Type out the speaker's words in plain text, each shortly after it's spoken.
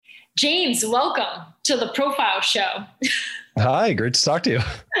James, welcome to the Profile Show. Hi, great to talk to you.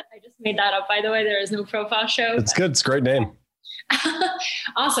 I just made that up, by the way. There is no Profile Show. It's good. It's a great name.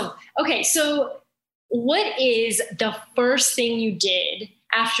 Awesome. Okay, so what is the first thing you did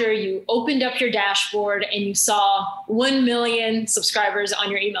after you opened up your dashboard and you saw 1 million subscribers on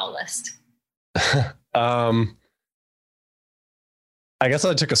your email list? I guess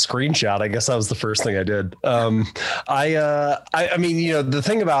I took a screenshot. I guess that was the first thing I did. I mean, the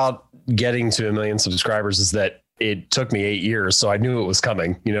thing about getting to 1 million subscribers is that it took me 8 years. So I knew it was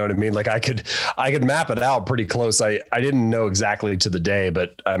coming. You know what I mean? Like I could map it out pretty close. I didn't know exactly to the day,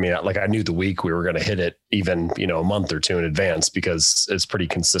 but I mean, like I knew the week we were going to hit it even, a month or two in advance because it's pretty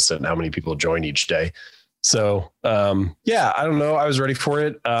consistent how many people join each day. So, yeah, I don't know. I was ready for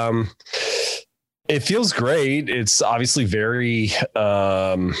it. It feels great. It's obviously very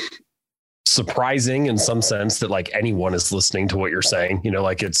surprising in some sense that like anyone is listening to what you're saying.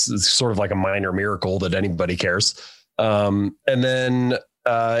 Like it's sort of like a minor miracle that anybody cares. And then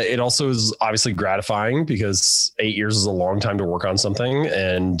it also is obviously gratifying because 8 years is a long time to work on something,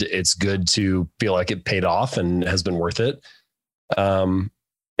 and it's good to feel like it paid off and has been worth it.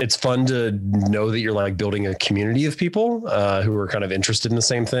 It's fun to know that you're like building a community of people who are kind of interested in the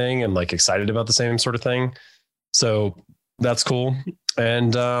same thing and like excited about the same sort of thing. So that's cool.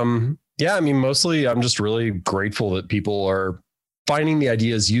 And yeah, I mean, mostly I'm just really grateful that people are finding the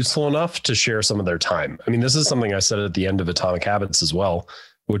ideas useful enough to share some of their time. I mean, this is something I said at the end of Atomic Habits as well,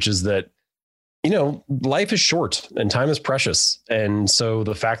 which is that life is short and time is precious. And so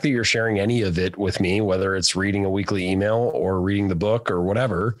the fact that you're sharing any of it with me, whether it's reading a weekly email or reading the book or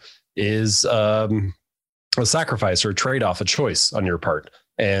whatever, is a sacrifice or a trade-off, a choice on your part.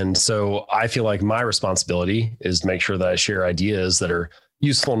 And so I feel like my responsibility is to make sure that I share ideas that are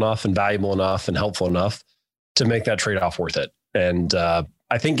useful enough and valuable enough and helpful enough to make that trade-off worth it. And I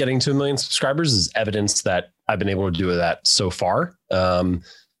think getting to 1 million subscribers is evidence that I've been able to do that so far.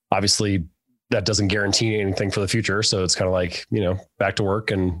 Obviously, that doesn't guarantee anything for the future. So it's kind of like, back to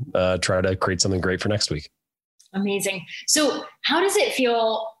work and try to create something great for next week. Amazing. So how does it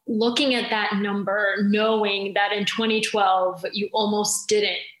feel looking at that number, knowing that in 2012, you almost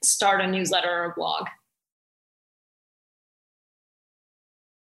didn't start a newsletter or a blog?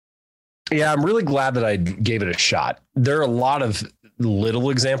 Yeah, I'm really glad that I gave it a shot. There are a lot of little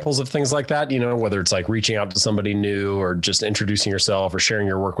examples of things like that, whether it's like reaching out to somebody new or just introducing yourself or sharing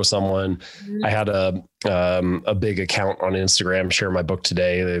your work with someone. Mm-hmm. I had a big account on Instagram, Share My Book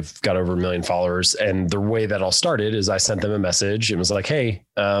Today. They've got over 1 million followers. And the way that all started is I sent them a message and was like, hey,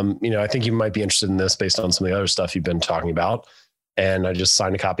 I think you might be interested in this based on some of the other stuff you've been talking about. And I just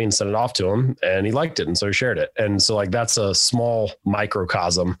signed a copy and sent it off to him, and he liked it. And so he shared it. And so like, that's a small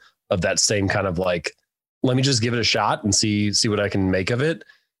microcosm of that same kind of like, let me just give it a shot and see what I can make of it.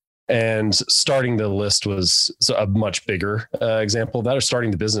 And starting the list was a much bigger example of that, or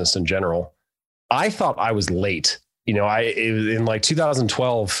starting the business in general. I thought I was late. In like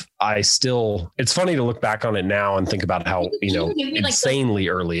 2012, it's funny to look back on it now and think about how, insanely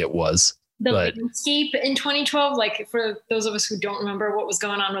early it was. The landscape in 2012, like for those of us who don't remember what was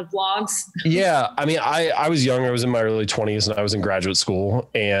going on with blogs. Yeah. I mean, I was young. I was in my early 20s and I was in graduate school,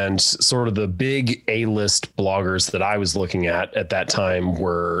 and sort of the big A-list bloggers that I was looking at that time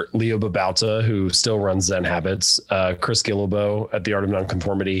were Leo Babauta, who still runs Zen Habits, Chris Guillebeau at The Art of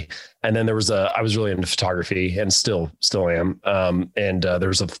Nonconformity. And then I was really into photography and still am. And there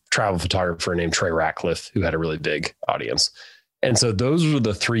was a travel photographer named Trey Ratcliffe who had a really big audience. And so those were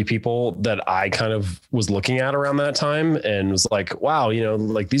the three people that I kind of was looking at around that time and was like, wow,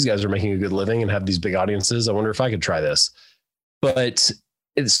 like these guys are making a good living and have these big audiences. I wonder if I could try this. But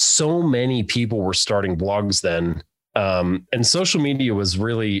so many people were starting blogs then. And social media was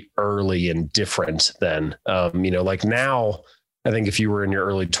really early and different then. Like now, I think if you were in your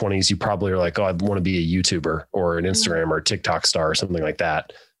early 20s, you probably are like, oh, I want to be a YouTuber or an Instagram or a TikTok star or something like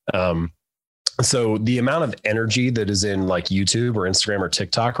that. So the amount of energy that is in like YouTube or Instagram or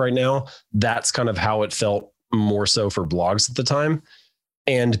TikTok right now, that's kind of how it felt more so for blogs at the time.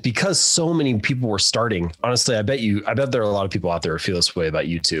 And because so many people were starting, honestly, I bet there are a lot of people out there who feel this way about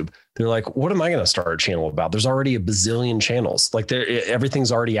YouTube. They're like, what am I going to start a channel about? There's already a bazillion channels. Like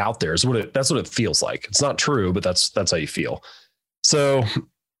everything's already out there. That's what it feels like. It's not true, but that's how you feel. So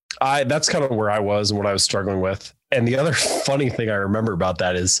that's kind of where I was and what I was struggling with. And the other funny thing I remember about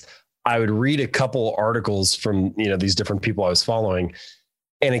that is I would read a couple articles from, these different people I was following.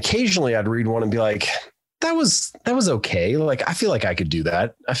 And occasionally I'd read one and be like, that was okay. Like, I feel like I could do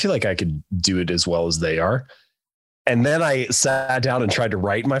that. I feel like I could do it as well as they are. And then I sat down and tried to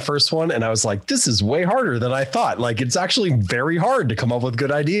write my first one. And I was like, this is way harder than I thought. Like, it's actually very hard to come up with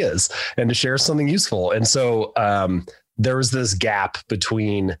good ideas and to share something useful. And so there was this gap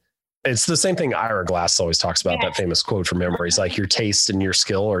between, it's the same thing Ira Glass always talks about, that famous quote from Memories, like your taste and your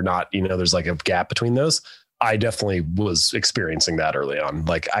skill are not, there's like a gap between those. I definitely was experiencing that early on.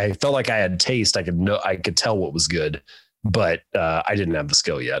 Like, I felt like I had taste. I could tell what was good, but I didn't have the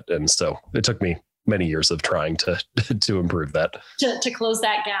skill yet. And so it took me many years of trying to improve that, to close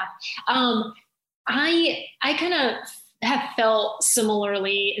that gap. I kind of have felt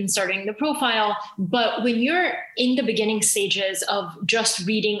similarly in starting the profile, but when you're in the beginning stages of just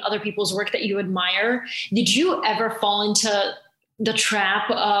reading other people's work that you admire, did you ever fall into the trap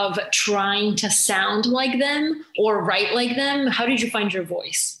of trying to sound like them or write like them? How did you find your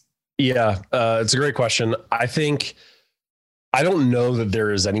voice? Yeah, it's a great question. I don't know that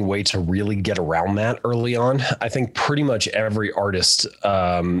there is any way to really get around that early on. I think pretty much every artist,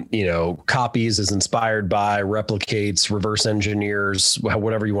 copies, is inspired by, replicates, reverse engineers,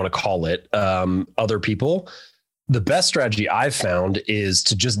 whatever you want to call it, other people. The best strategy I've found is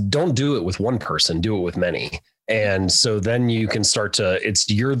to just don't do it with one person, do it with many. And so then you can start to,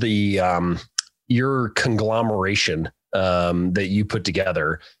 your conglomeration that you put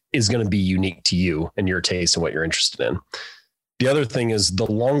together is going to be unique to you and your taste and what you're interested in. The other thing is,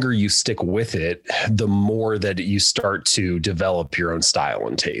 the longer you stick with it, the more that you start to develop your own style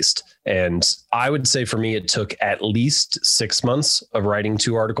and taste. And I would say for me, it took at least 6 months of writing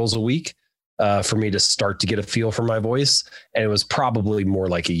 2 articles a week for me to start to get a feel for my voice. And it was probably more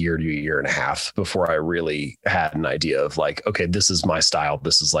like a year to a year and a half before I really had an idea of like, okay, this is my style.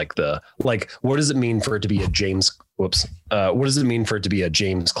 This is like what does it mean for it to be a what does it mean for it to be a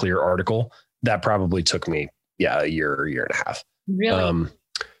James Clear article? That probably took me, a year and a half. Really?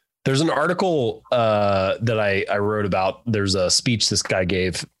 There's an article that I wrote about. There's a speech this guy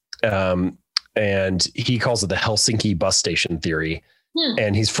gave, and he calls it the Helsinki bus station theory.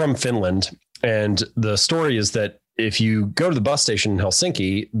 And he's from Finland. And the story is that if you go to the bus station in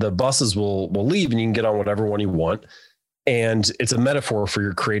Helsinki, the buses will leave and you can get on whatever one you want. And it's a metaphor for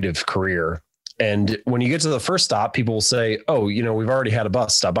your creative career. And when you get to the first stop, people will say, oh, we've already had a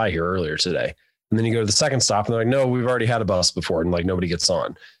bus stop by here earlier today. And then you go to the second stop and they're like, no, we've already had a bus before. And like, nobody gets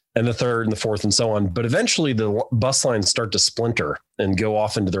on. And the third and the fourth and so on. But eventually the bus lines start to splinter and go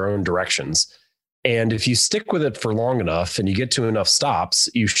off into their own directions. And if you stick with it for long enough and you get to enough stops,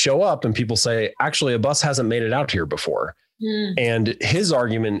 you show up and people say, actually, a bus hasn't made it out here before. And his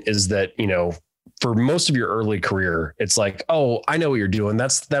argument is that, for most of your early career, it's like, oh, I know what you're doing.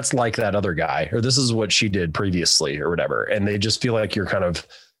 That's like that other guy, or this is what she did previously or whatever. And they just feel like you're kind of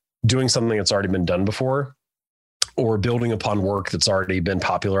doing something that's already been done before, or building upon work that's already been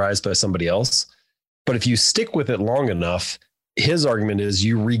popularized by somebody else. But if you stick with it long enough, his argument is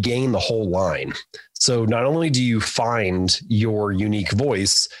you regain the whole line. So not only do you find your unique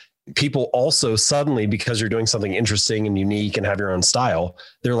voice, people also suddenly, because you're doing something interesting and unique and have your own style,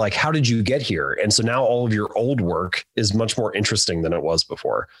 they're like, how did you get here? And so now all of your old work is much more interesting than it was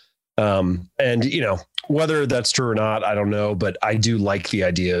before. And whether that's true or not, I don't know, but I do like the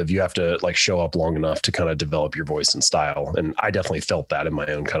idea of you have to like show up long enough to kind of develop your voice and style. And I definitely felt that in my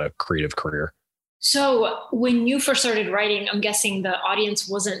own kind of creative career. So when you first started writing, I'm guessing the audience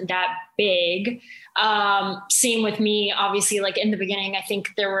wasn't that big. Same with me, obviously, like in the beginning, I think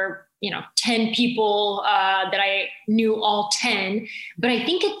there were, 10 people that I knew, all 10, but I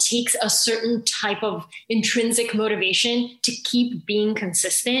think it takes a certain type of intrinsic motivation to keep being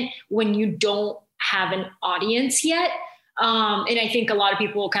consistent when you don't have an audience yet. And I think a lot of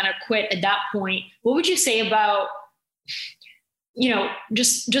people kind of quit at that point. What would you say about,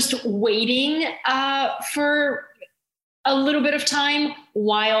 just waiting for a little bit of time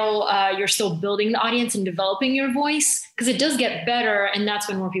while you're still building the audience and developing your voice? Because it does get better and that's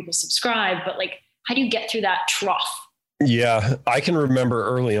when more people subscribe. But like, how do you get through that trough? Yeah, I can remember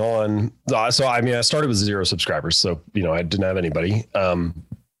early on. So, I started with 0 subscribers. So, I didn't have anybody.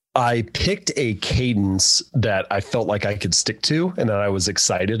 I picked a cadence that I felt like I could stick to and that I was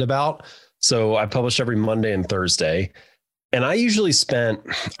excited about. So I published every Monday and Thursday. And I usually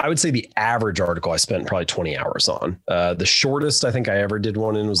I would say the average article I spent probably 20 hours on. The shortest I think I ever did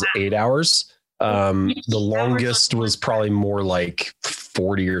one in was 8 hours. The longest was probably more like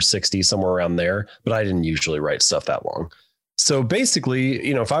 40 or 60, somewhere around there. But I didn't usually write stuff that long. So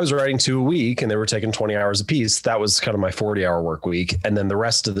basically, if I was writing 2 a week and they were taking 20 hours a piece, that was kind of my 40-hour work week. And then the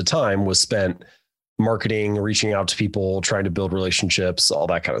rest of the time was spent marketing, reaching out to people, trying to build relationships, all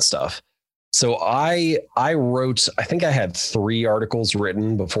that kind of stuff. So I wrote, I think I had 3 articles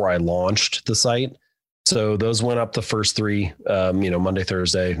written before I launched the site. So those went up the first three, Monday,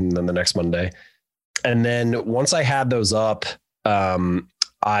 Thursday, and then the next Monday. And then once I had those up,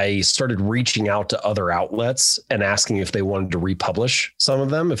 I started reaching out to other outlets and asking if they wanted to republish some of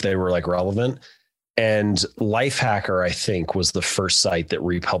them, if they were like relevant. And Lifehacker, I think, was the first site that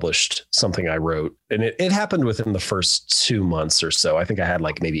republished something I wrote. And it happened within the first 2 months or so. I think I had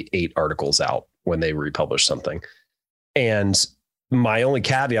like maybe 8 articles out when they republished something. And my only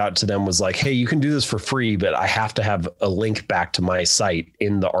caveat to them was like, hey, you can do this for free, but I have to have a link back to my site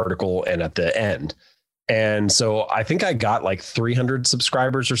in the article and at the end. And so I think I got like 300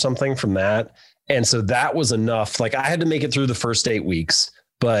 subscribers or something from that. And so that was enough. Like I had to make it through the first 8 weeks.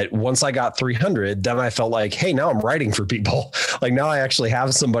 But once I got 300, then I felt like, hey, now I'm writing for people. Like now I actually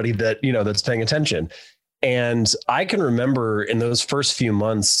have somebody that, that's paying attention. And I can remember in those first few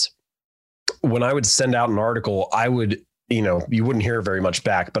months when I would send out an article, I would, you wouldn't hear very much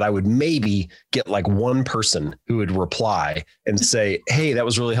back, but I would maybe get like one person who would reply and say, hey, that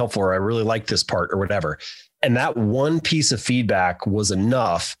was really helpful, or I really like this part or whatever. And that one piece of feedback was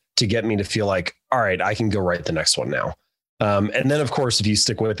enough to get me to feel like, all right, I can go write the next one now. And then, of course, if you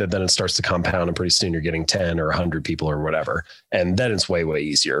stick with it, then it starts to compound and pretty soon you're getting 10 or 100 people or whatever. And then it's way, way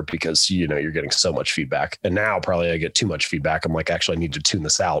easier because, you're getting so much feedback. And now probably I get too much feedback. I'm like, actually, I need to tune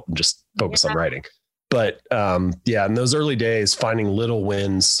this out and just focus on writing. But in those early days, finding little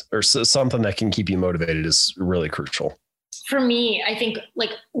wins or something that can keep you motivated is really crucial. For me, I think like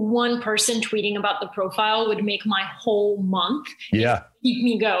one person tweeting about the profile would make my whole month. Yeah. Keep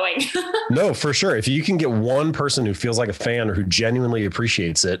me going. No, for sure. If you can get one person who feels like a fan or who genuinely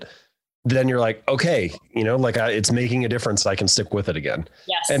appreciates it, then you're like, okay, it's making a difference. I can stick with it again.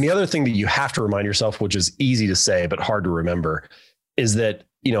 Yes. And the other thing that you have to remind yourself, which is easy to say, but hard to remember, is that,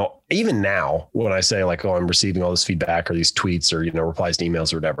 even now when I say like, oh, I'm receiving all this feedback or these tweets or, replies to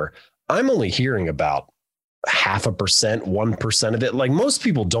emails or whatever, I'm only hearing about 0.5%, 1% of it. Like most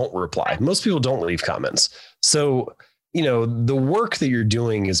people don't reply. Most people don't leave comments. So, the work that you're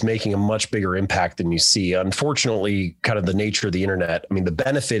doing is making a much bigger impact than you see. Unfortunately, kind of the nature of the internet. I mean, the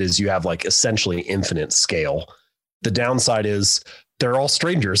benefit is you have like essentially infinite scale. The downside is they're all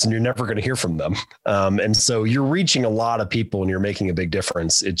strangers and you're never going to hear from them. And so you're reaching a lot of people and you're making a big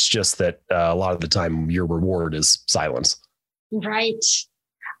difference. It's just that a lot of the time your reward is silence. Right.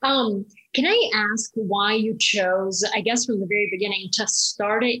 Can I ask why you chose, I guess from the very beginning, to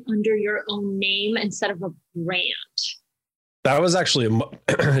start it under your own name instead of a brand? That was actually,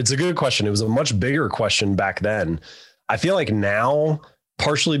 it's a good question. It was a much bigger question back then. I feel like now,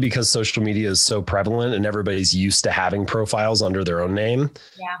 partially because social media is so prevalent and everybody's used to having profiles under their own name,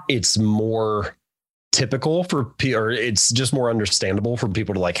 it's more typical or it's just more understandable for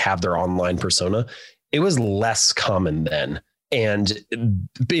people to like have their online persona. It was less common then. And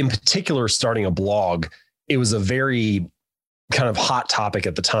in particular, starting a blog, it was a very kind of hot topic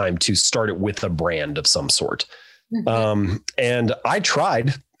at the time to start it with a brand of some sort. Mm-hmm. And I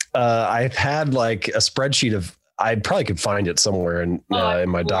tried. I've had like a spreadsheet of, I probably could find it somewhere in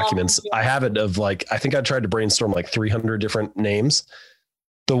my documents. I have it of like, I think I tried to brainstorm like 300 different names.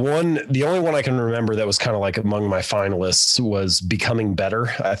 The only one I can remember that was kind of like among my finalists was Becoming Better.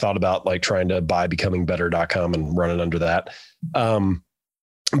 I thought about like trying to buy becomingbetter.com and run it under that.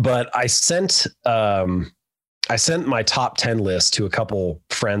 But I sent my top 10 list to a couple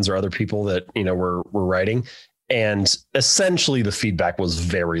friends or other people that, were writing. And essentially the feedback was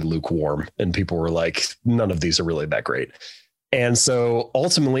very lukewarm and people were like, none of these are really that great. And so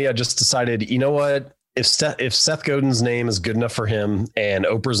ultimately I just decided, you know what? If Seth Godin's name is good enough for him and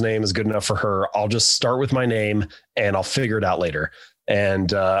Oprah's name is good enough for her, I'll just start with my name and I'll figure it out later.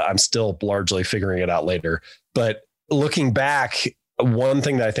 And I'm still largely figuring it out later. But looking back, one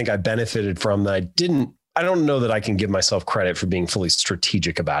thing that I think I benefited from that I don't know that I can give myself credit for being fully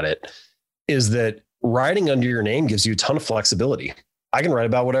strategic about it, is that writing under your name gives you a ton of flexibility. I can write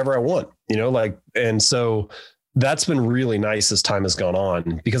about whatever I want, and so that's been really nice as time has gone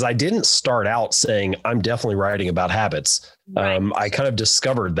on, because I didn't start out saying I'm definitely writing about habits. Right. I kind of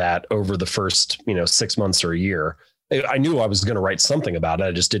discovered that over the first, 6 months or a year. I knew I was going to write something about it.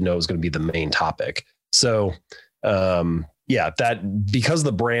 I just didn't know it was going to be the main topic. So, that because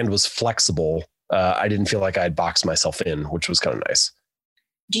the brand was flexible, I didn't feel like I'd boxed myself in, which was kind of nice.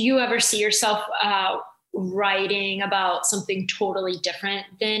 Do you ever see yourself writing about something totally different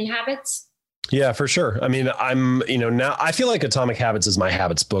than habits? Yeah, for sure. I mean, now I feel like Atomic Habits is my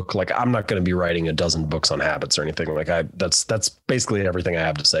habits book. Like I'm not going to be writing a dozen books on habits or anything. Like that's basically everything I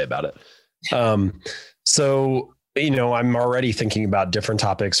have to say about it. So I'm already thinking about different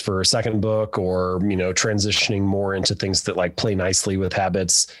topics for a second book, or, transitioning more into things that like play nicely with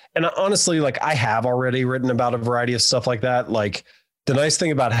habits. And honestly, like I have already written about a variety of stuff like that. Like the nice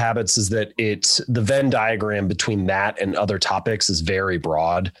thing about habits is that the Venn diagram between that and other topics is very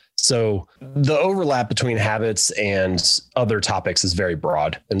broad. So the overlap between habits and other topics is very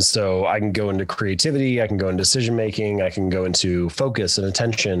broad. And so I can go into creativity, I can go into decision making, I can go into focus and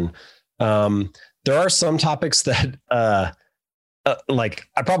attention. There are some topics that like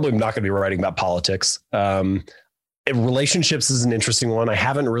I probably am not going to be writing about politics. Relationships is an interesting one. I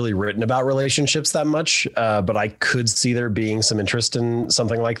haven't really written about relationships that much, but I could see there being some interest in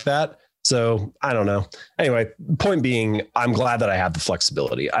something like that. So I don't know. Anyway, point being, I'm glad that I have the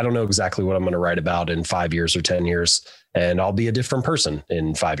flexibility. I don't know exactly what I'm going to write about in 5 years or 10 years, and I'll be a different person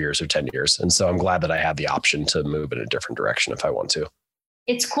in 5 years or 10 years. And so I'm glad that I have the option to move in a different direction if I want to.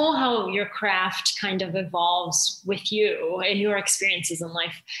 It's cool how your craft kind of evolves with you and your experiences in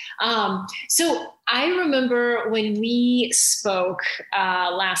life. So I remember when we spoke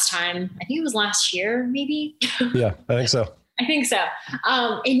last time, I think it was last year, maybe. Yeah, I think so. I think so.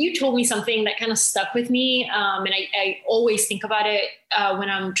 And you told me something that kind of stuck with me. And I always think about it when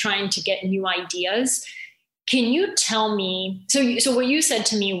I'm trying to get new ideas. Can you tell me, so what you said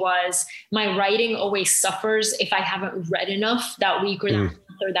to me was, my writing always suffers if I haven't read enough that week or that month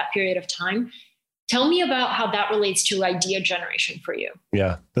or that period of time. Tell me about how that relates to idea generation for you.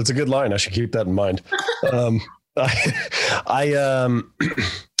 Yeah, that's a good line. I should keep that in mind.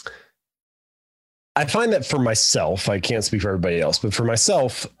 I find that for myself, I can't speak for everybody else, but for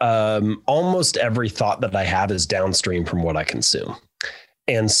myself, almost every thought that I have is downstream from what I consume.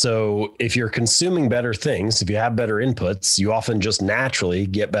 And so if you're consuming better things, if you have better inputs, you often just naturally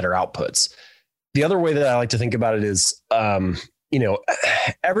get better outputs. The other way that I like to think about it is,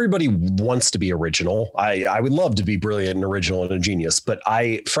 everybody wants to be original. I would love to be brilliant and original and a genius, but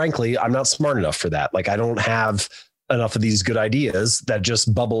frankly, I'm not smart enough for that. Like I don't have enough of these good ideas that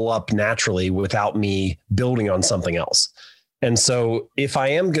just bubble up naturally without me building on something else. And so if I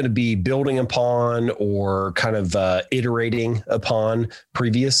am going to be building upon or kind of iterating upon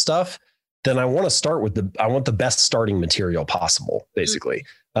previous stuff, then I want to start with I want the best starting material possible, basically.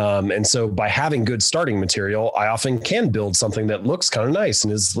 And so by having good starting material, I often can build something that looks kind of nice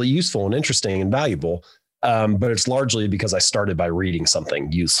and is useful and interesting and valuable. But it's largely because I started by reading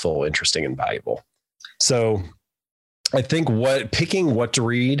something useful, interesting, and valuable. So I think picking what to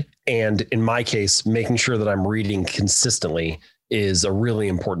read, and in my case, making sure that I'm reading consistently, is a really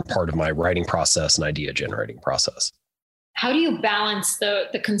important part of my writing process and idea generating process. How do you balance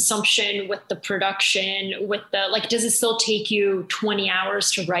the consumption with the production, does it still take you 20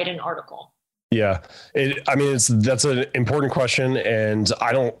 hours to write an article? Yeah, that's an important question. And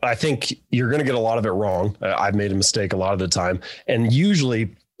I think you're going to get a lot of it wrong. I've made a mistake a lot of the time. And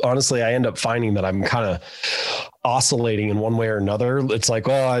usually, honestly, I end up finding that I'm kind of oscillating in one way or another. It's like,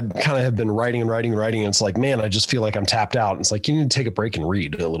 I kind of have been writing. And it's like, man, I just feel like I'm tapped out. And it's like, you need to take a break and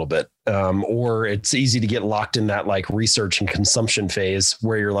read a little bit. Or it's easy to get locked in that like research and consumption phase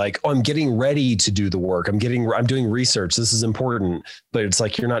where you're like, I'm getting ready to do the work. I'm doing research. This is important, but it's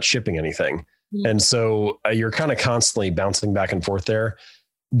like, you're not shipping anything. Mm-hmm. And so you're kind of constantly bouncing back and forth there.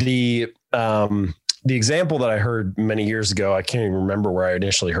 The example that I heard many years ago, I can't even remember where I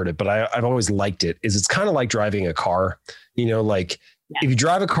initially heard it, but I've always liked it, is it's kind of like driving a car. If you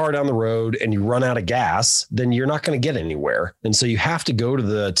drive a car down the road and you run out of gas, then you're not going to get anywhere. And so you have to go to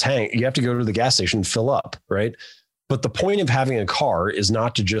the tank, you have to go to the gas station and fill up, right? But the point of having a car is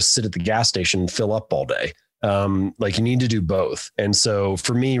not to just sit at the gas station and fill up all day. You need to do both. And so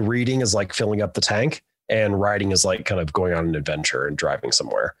for me, reading is like filling up the tank, and writing is like kind of going on an adventure and driving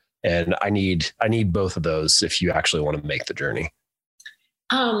somewhere. And I need both of those if you actually want to make the journey.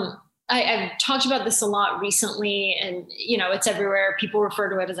 I've talked about this a lot recently, and it's everywhere. People refer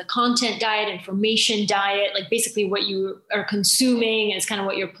to it as a content diet, information diet. Like basically what you are consuming is kind of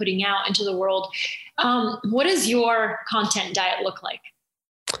what you're putting out into the world. What does your content diet look like?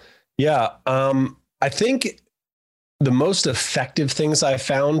 Yeah, I think the most effective things I've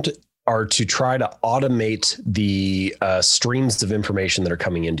found are to try to automate the streams of information that are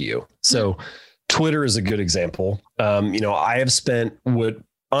coming into you. So Twitter is a good example. I have spent what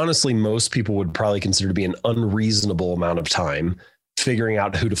honestly most people would probably consider to be an unreasonable amount of time figuring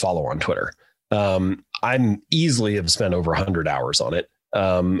out who to follow on Twitter. I'm easily have spent over 100 hours on it.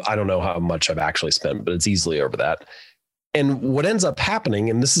 I don't know how much I've actually spent, but it's easily over that. And what ends up happening,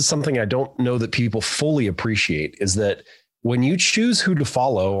 and this is something I don't know that people fully appreciate, is that when you choose who to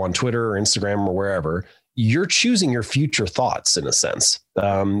follow on Twitter or Instagram or wherever, you're choosing your future thoughts in a sense.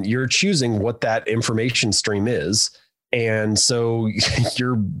 You're choosing what that information stream is. And so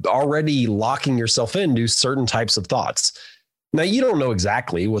you're already locking yourself into certain types of thoughts. Now, you don't know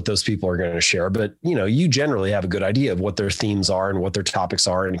exactly what those people are going to share, but you generally have a good idea of what their themes are and what their topics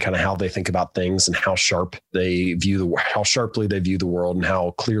are and kind of how they think about things and how sharply they view the world and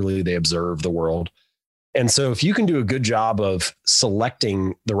how clearly they observe the world. And so if you can do a good job of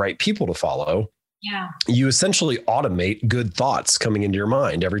selecting the right people to follow, you essentially automate good thoughts coming into your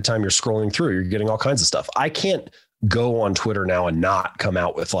mind. Every time you're scrolling through, you're getting all kinds of stuff. I can't go on Twitter now and not come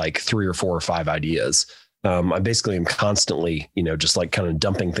out with like 3 or 4 or 5 ideas. I basically am constantly, just like kind of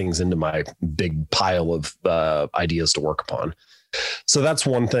dumping things into my big pile of ideas to work upon. So that's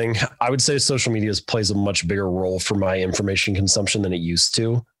one thing. I would say social media plays a much bigger role for my information consumption than it used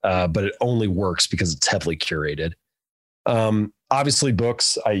to, but it only works because it's heavily curated. Obviously,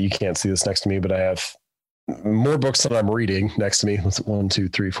 books. You can't see this next to me, but I have more books than I'm reading next to me. 1, 2,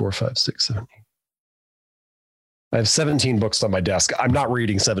 3, 4, 5, 6, 7, 8. I have 17 books on my desk. I'm not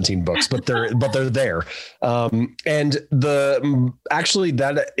reading 17 books, but they're there. And actually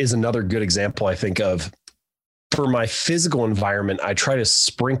that is another good example, I think, of for my physical environment. I try to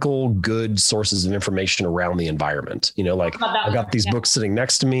sprinkle good sources of information around the environment. Like I've got these books sitting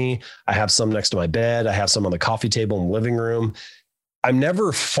next to me. I have some next to my bed. I have some on the coffee table in the living room. I'm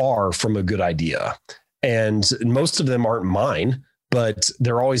never far from a good idea. And most of them aren't mine, but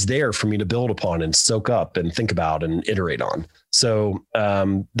they're always there for me to build upon and soak up and think about and iterate on. So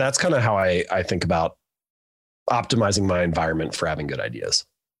that's kind of how I think about optimizing my environment for having good ideas.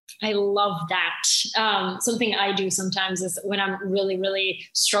 I love that. Something I do sometimes is when I'm really, really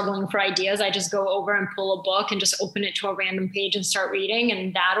struggling for ideas, I just go over and pull a book and just open it to a random page and start reading,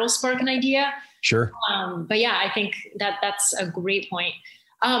 and that'll spark an idea. Sure. But yeah, I think that's a great point.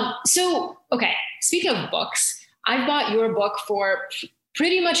 So, okay, speaking of books, I've bought your book for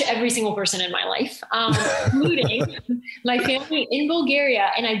pretty much every single person in my life, including my family in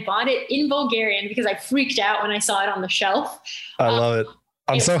Bulgaria. And I bought it in Bulgarian because I freaked out when I saw it on the shelf. I love it.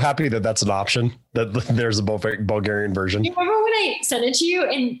 I'm so happy that that's an option, that there's a Bulgarian version. You remember when I sent it to you,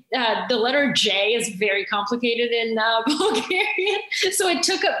 and the letter J is very complicated in Bulgarian. So it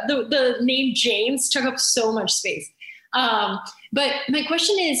took up the name James took up so much space. But my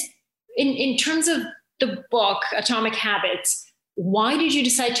question is, in terms of the book, Atomic Habits, why did you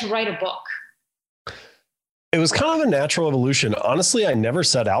decide to write a book? It was kind of a natural evolution. Honestly, I never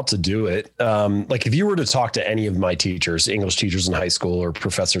set out to do it. Like if you were to talk to any of my teachers, English teachers in high school or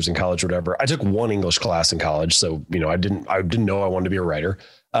professors in college, whatever, I took one English class in college. So, I didn't know I wanted to be a writer.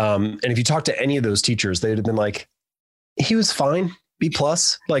 And if you talk to any of those teachers, they'd have been like, he was fine. B+.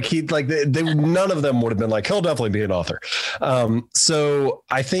 None of them would have been like, he'll definitely be an author. So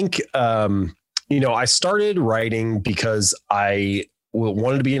I think, I started writing because I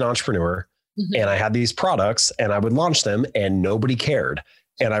wanted to be an entrepreneur. Mm-hmm. And I had these products and I would launch them and nobody cared.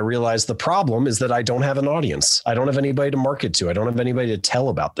 And I realized the problem is that I don't have an audience. I don't have anybody to market to. I don't have anybody to tell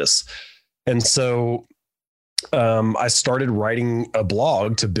about this. And so I started writing a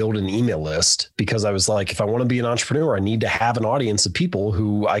blog to build an email list because I was like, if I want to be an entrepreneur, I need to have an audience of people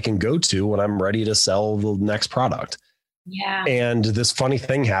who I can go to when I'm ready to sell the next product. Yeah. And this funny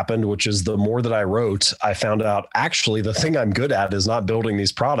thing happened, which is the more that I wrote, I found out actually the thing I'm good at is not building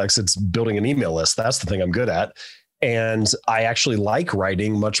these products. It's building an email list. That's the thing I'm good at. And I actually like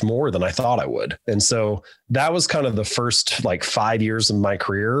writing much more than I thought I would. And so that was kind of the first 5 years of my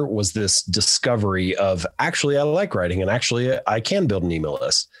career, was this discovery of actually I like writing and actually I can build an email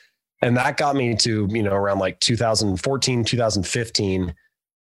list. And that got me to, around 2014, 2015.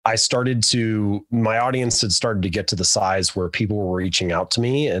 My audience had started to get to the size where people were reaching out to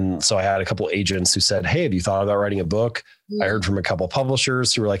me. And so I had a couple of agents who said, hey, have you thought about writing a book? Yeah. I heard from a couple of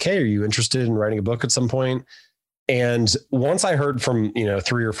publishers who were like, hey, are you interested in writing a book at some point? And once I heard from,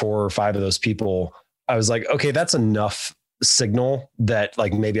 3 or 4 or 5 of those people, I was like, okay, that's enough signal that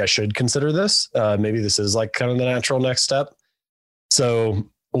maybe I should consider this. Maybe this is kind of the natural next step. So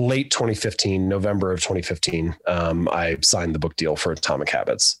late 2015, November of 2015, I signed the book deal for Atomic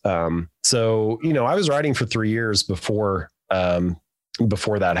Habits. So, I was writing for 3 years before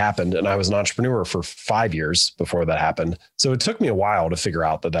that happened. And I was an entrepreneur for 5 years before that happened. So it took me a while to figure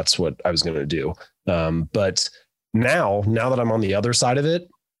out that that's what I was going to do. But now that I'm on the other side of it,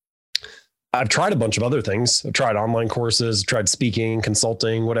 I've tried a bunch of other things. I've tried online courses, tried speaking,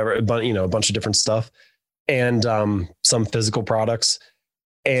 consulting, whatever, but a bunch of different stuff, and some physical products.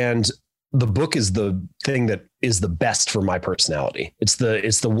 And the book is the thing that is the best for my personality. It's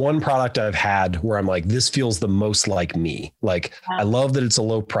the one product I've had where I'm like, this feels the most like me. Like, I love that it's a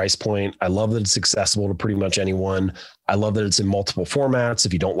low price point. I love that it's accessible to pretty much anyone. I love that it's in multiple formats.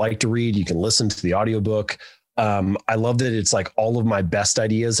 If you don't like to read, you can listen to the audiobook. I love that it's like all of my best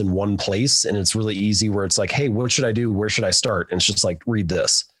ideas in one place. And it's really easy where it's like, hey, what should I do? Where should I start? And it's just like, read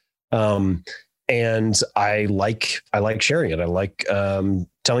this. And I like sharing it. I like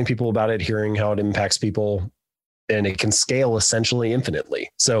telling people about it, hearing how it impacts people, and it can scale essentially infinitely.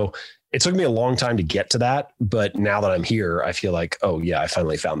 So it took me a long time to get to that. But now that I'm here, I feel like, oh yeah, I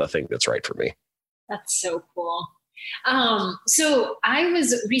finally found the thing that's right for me. That's so cool. So I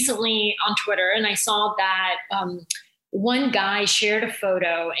was recently on Twitter and I saw that one guy shared a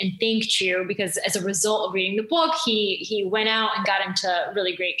photo and thanked you because as a result of reading the book, he went out and got into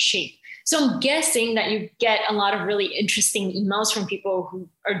really great shape. So I'm guessing that you get a lot of really interesting emails from people who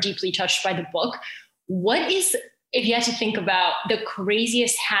are deeply touched by the book. What is, if you had to think about the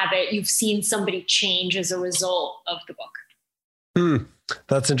craziest habit you've seen somebody change as a result of the book?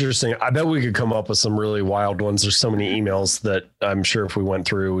 That's interesting. I bet we could come up with some really wild ones. There's so many emails that I'm sure if we went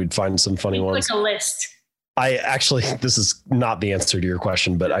through, we'd find some funny ones. Like a list. I actually, this is not the answer to your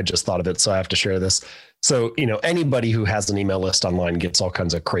question, but I just thought of it, so I have to share this. So, anybody who has an email list online gets all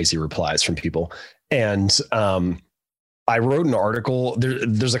kinds of crazy replies from people. And I wrote an article.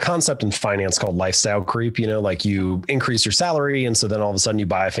 There's a concept in finance called lifestyle creep, like you increase your salary. And so then all of a sudden you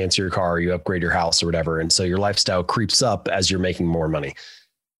buy a fancier car, you upgrade your house or whatever. And so your lifestyle creeps up as you're making more money.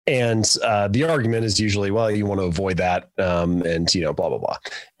 And the argument is usually, well, you want to avoid that and, blah, blah, blah.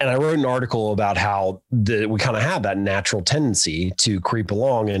 And I wrote an article about how we kind of have that natural tendency to creep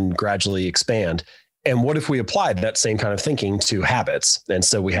along and gradually expand. And what if we applied that same kind of thinking to habits? And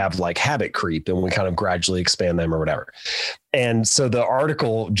so we have like habit creep and we kind of gradually expand them or whatever. And so the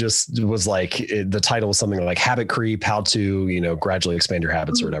article just was like, the title was something like habit creep, how to, gradually expand your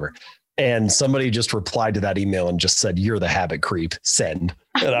habits or whatever. And somebody just replied to that email and just said, you're the habit creep, send.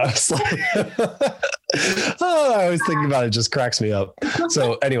 And I was like, I always thinking about it, just cracks me up.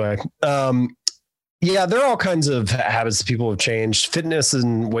 So anyway, yeah, there are all kinds of habits that people have changed. Fitness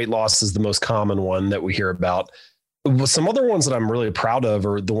and weight loss is the most common one that we hear about. Some other ones that I'm really proud of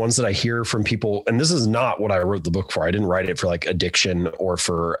are the ones that I hear from people. And this is not what I wrote the book for. I didn't write it for like addiction or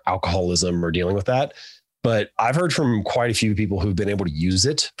for alcoholism or dealing with that. But I've heard from quite a few people who've been able to use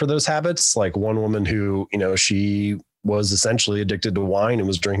it for those habits. Like one woman who, she was essentially addicted to wine and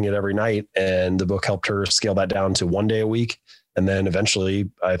was drinking it every night. And the book helped her scale that down to 1 day a week. And then eventually,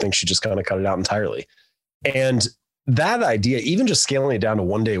 I think she just kind of cut it out entirely. And that idea, even just scaling it down to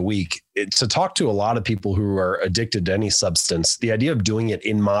 1 day a week, to talk to a lot of people who are addicted to any substance, the idea of doing it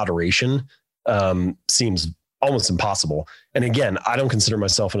in moderation seems almost impossible. And again, I don't consider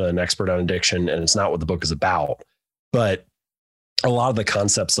myself an expert on addiction, and it's not what the book is about, but a lot of the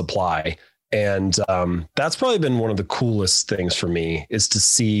concepts apply. And that's probably been one of the coolest things for me, is to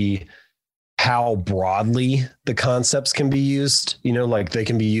see how broadly the concepts can be used. Like they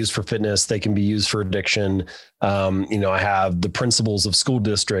can be used for fitness, they can be used for addiction. I have the principals of school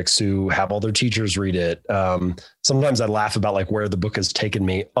districts who have all their teachers read it. Sometimes I laugh about like where the book has taken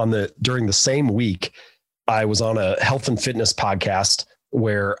me. During the same week, I was on a health and fitness podcast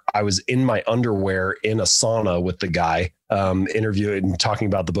where I was in my underwear in a sauna with the guy interviewing and talking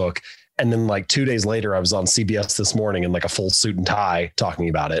about the book. And then like 2 days later, I was on CBS This Morning in like a full suit and tie talking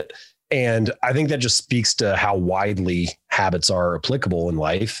about it. And I think that just speaks to how widely habits are applicable in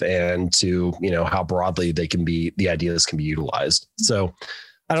life and to, how broadly the ideas can be utilized. So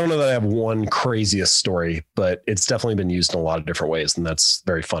I don't know that I have one craziest story, but it's definitely been used in a lot of different ways. And that's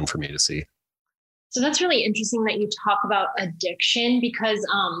very fun for me to see. So that's really interesting that you talk about addiction, because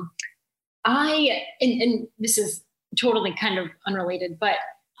and this is totally kind of unrelated, but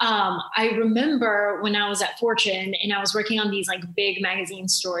I remember when I was at Fortune and I was working on these like big magazine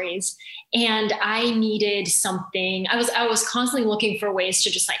stories, and I needed something. I was constantly looking for ways to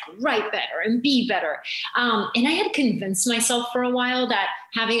just like write better and be better. And I had convinced myself for a while that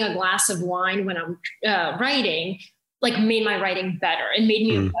having a glass of wine when I'm writing like made my writing better and made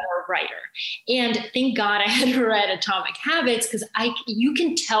me a better writer. And thank God I had read Atomic Habits, because you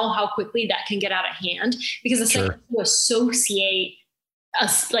can tell how quickly that can get out of hand, because essentially you associate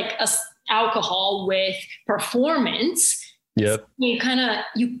alcohol with performance. Yep. So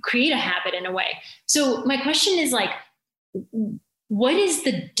you create a habit in a way. So my question is like, what is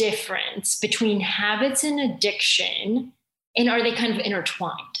the difference between habits and addiction? And are they kind of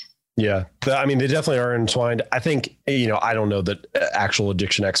intertwined? Yeah, I mean, they definitely are entwined. I think, I don't know that actual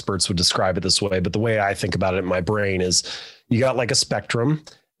addiction experts would describe it this way, but the way I think about it in my brain is you got like a spectrum,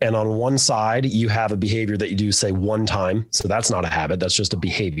 And on one side, you have a behavior that you do, say, one time. So that's not a habit. That's just a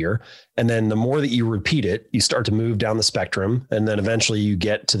behavior. And then the more that you repeat it, you start to move down the spectrum. And then eventually you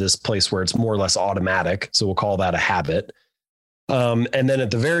get to this place where it's more or less automatic. So we'll call that a habit. And then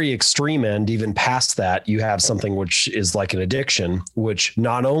at the very extreme end, even past that, you have something which is like an addiction, which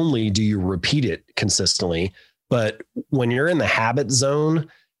not only do you repeat it consistently, but when you're in the habit zone,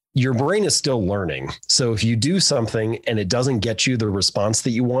 your brain is still learning. So if you do something and it doesn't get you the response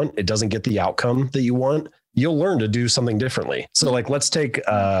that you want, it doesn't get the outcome that you want, you'll learn to do something differently. So like, let's take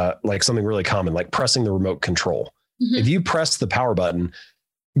like something really common, like pressing the remote control. Mm-hmm. If you press the power button,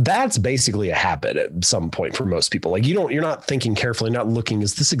 that's basically a habit at some point for most people. Like you're not thinking carefully, not looking,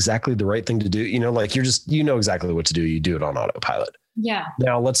 is this exactly the right thing to do? You know, like you know exactly what to do. You do it on autopilot. Yeah.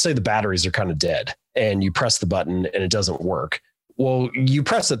 Now let's say the batteries are kind of dead and you press the button and it doesn't work. Well, you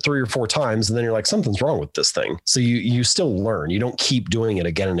press it 3 or 4 times and then you're like, something's wrong with this thing. So you still learn. You don't keep doing it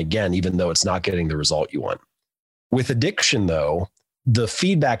again and again, even though it's not getting the result you want. With addiction, though, the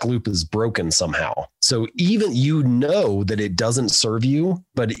feedback loop is broken somehow. So even you know that it doesn't serve you,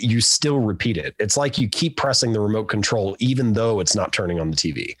 but you still repeat it. It's like you keep pressing the remote control, even though it's not turning on the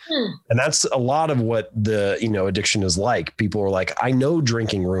TV. And that's a lot of what the, addiction is like. People are like, I know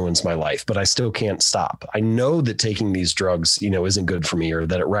drinking ruins my life, but I still can't stop. I know that taking these drugs, isn't good for me, or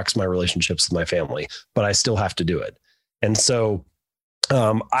that it wrecks my relationships with my family, but I still have to do it. And so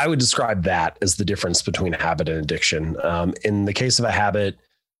I would describe that as the difference between habit and addiction. In the case of a habit,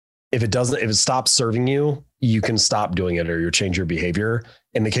 if it stops serving you, you can stop doing it or you change your behavior.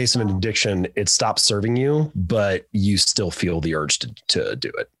 In the case of an addiction, it stops serving you, but you still feel the urge to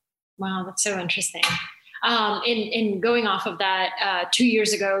do it. Wow, that's so interesting. In going off of that, 2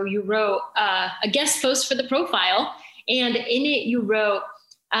 years ago, you wrote a guest post for the profile, and in it you wrote,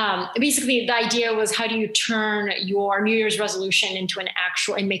 basically the idea was, how do you turn your New Year's resolution into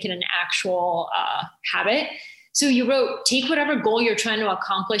and make it an actual habit? So you wrote, take whatever goal you're trying to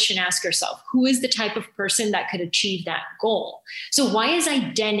accomplish and ask yourself, who is the type of person that could achieve that goal? So why is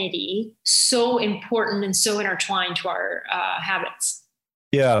identity so important and so intertwined to our habits?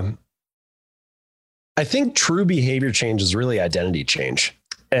 Yeah. I think true behavior change is really identity change.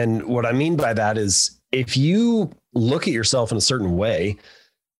 And what I mean by that is, if you look at yourself in a certain way,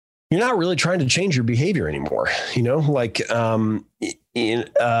 you're not really trying to change your behavior anymore. The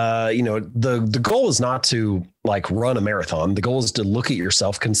goal is not to like run a marathon. The goal is to look at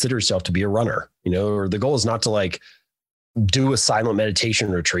yourself, consider yourself to be a runner, or the goal is not to like do a silent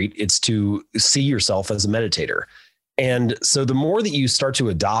meditation retreat. It's to see yourself as a meditator. And so the more that you start to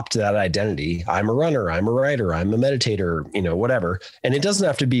adopt that identity, I'm a runner, I'm a writer, I'm a meditator, whatever. And it doesn't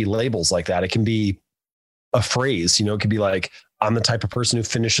have to be labels like that. It can be a phrase, it could be like, I'm the type of person who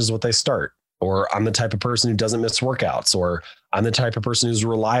finishes what they start, or I'm the type of person who doesn't miss workouts, or I'm the type of person who's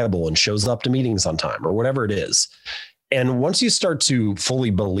reliable and shows up to meetings on time, or whatever it is. And once you start to fully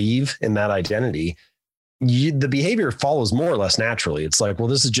believe in that identity, the behavior follows more or less naturally. It's like, well,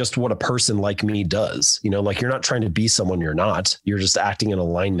 this is just what a person like me does. Like, you're not trying to be someone you're not. You're just acting in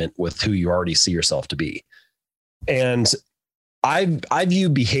alignment with who you already see yourself to be. And I view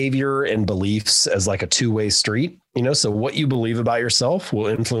behavior and beliefs as like a two-way street, so what you believe about yourself will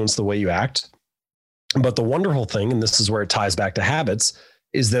influence the way you act. But the wonderful thing, and this is where it ties back to habits,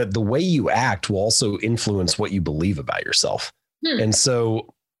 is that the way you act will also influence what you believe about yourself. And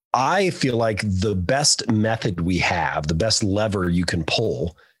so I feel like the best method we have, the best lever you can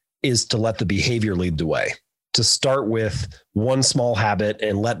pull, is to let the behavior lead the way. To start with one small habit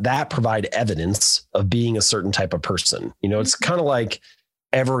and let that provide evidence of being a certain type of person. It's kind of like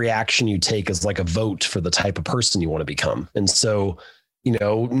every action you take is like a vote for the type of person you want to become. And so,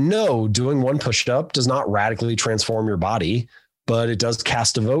 no, doing one push-up does not radically transform your body, but it does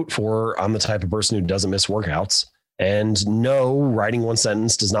cast a vote for, I'm the type of person who doesn't miss workouts. And no, writing one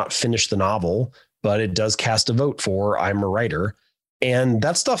sentence does not finish the novel, but it does cast a vote for, I'm a writer. And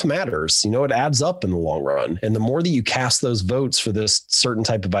that stuff matters. It adds up in the long run. And the more that you cast those votes for this certain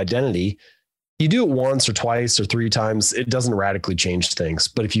type of identity, you do it once or twice or 3 times, it doesn't radically change things.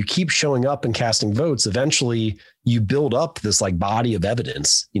 But if you keep showing up and casting votes, eventually you build up this like body of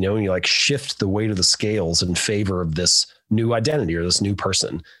evidence, and you like shift the weight of the scales in favor of this new identity or this new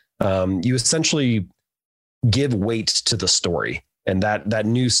person. You essentially give weight to the story. And that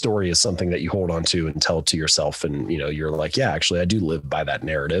new story is something that you hold on to and tell to yourself. And, you're like, yeah, actually, I do live by that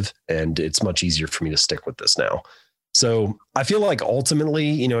narrative. And it's much easier for me to stick with this now. So I feel like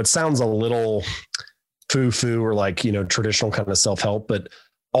ultimately, it sounds a little foo-foo or like, traditional kind of self-help, but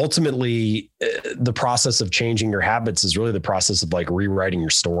ultimately the process of changing your habits is really the process of like rewriting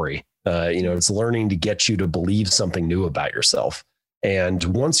your story. It's learning to get you to believe something new about yourself. And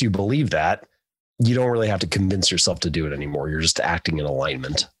once you believe that, you don't really have to convince yourself to do it anymore. You're just acting in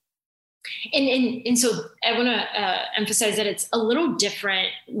alignment. And so I want to emphasize that it's a little different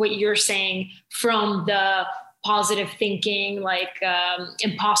what you're saying from the positive thinking, like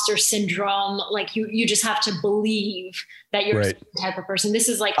imposter syndrome. Like you just have to believe that you're right. the type of person. This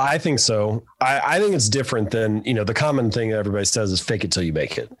is like, I think so. I think it's different than, the common thing that everybody says is fake it till you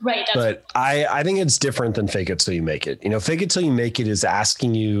make it. Right. But I think it's different than fake it till you make it. Fake it till you make it is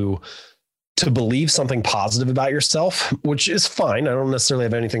asking you to believe something positive about yourself, which is fine. I don't necessarily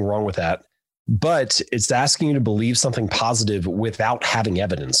have anything wrong with that, but it's asking you to believe something positive without having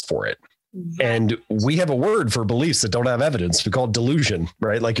evidence for it. Right. And we have a word for beliefs that don't have evidence. We call it delusion,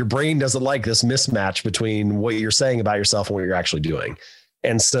 right? Like your brain doesn't like this mismatch between what you're saying about yourself and what you're actually doing.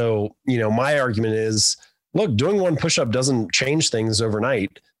 And so, my argument is, look, doing one push-up doesn't change things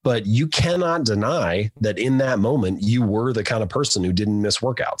overnight, but you cannot deny that in that moment, you were the kind of person who didn't miss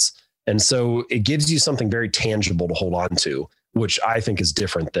workouts. And so it gives you something very tangible to hold on to, which I think is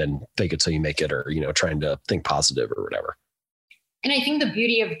different than fake it till you make it, or, trying to think positive or whatever. And I think the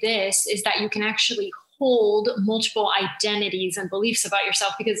beauty of this is that you can actually hold multiple identities and beliefs about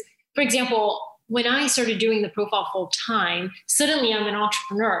yourself. Because, for example, when I started doing the profile full time, suddenly I'm an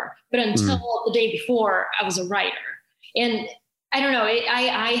entrepreneur, but until the day before I was a writer. And I don't know,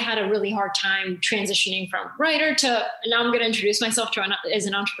 I had a really hard time transitioning from writer to, now I'm going to introduce myself as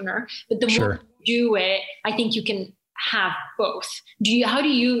an entrepreneur. But the more you do it, I think you can have both. How do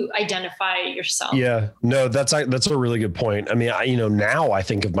you identify yourself? Yeah, no, that's a really good point. I mean, now I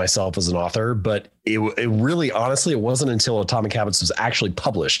think of myself as an author, but it really, honestly, it wasn't until Atomic Habits was actually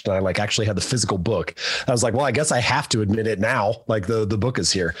published and I actually had the physical book. I was like, well, I guess I have to admit it now. Like the book is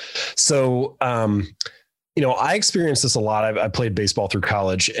here. So, I experienced this a lot. I played baseball through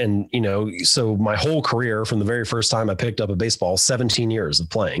college and, so my whole career from the very first time I picked up a baseball, 17 years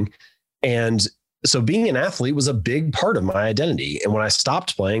of playing. And so being an athlete was a big part of my identity. And when I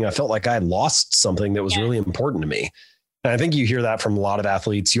stopped playing, I felt like I had lost something that was really important to me. And I think you hear that from a lot of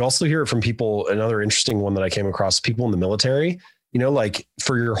athletes. You also hear it from people. Another interesting one that I came across, people in the military, like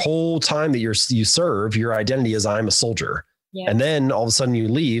for your whole time that you serve, your identity is I'm a soldier. Yeah. And then all of a sudden you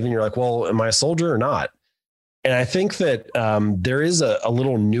leave and you're like, well, am I a soldier or not? And I think that there is a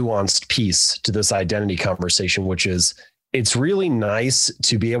little nuanced piece to this identity conversation, which is it's really nice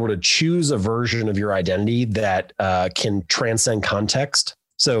to be able to choose a version of your identity that can transcend context.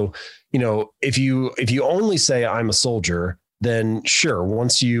 So, if you only say I'm a soldier, then sure,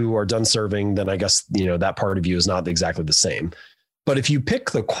 once you are done serving, then I guess, that part of you is not exactly the same. But if you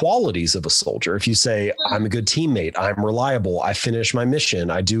pick the qualities of a soldier, if you say, I'm a good teammate, I'm reliable, I finish my mission,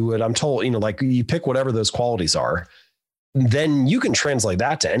 I do what I'm told, you pick whatever those qualities are, then you can translate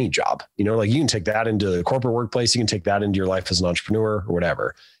that to any job. You can take that into the corporate workplace, you can take that into your life as an entrepreneur or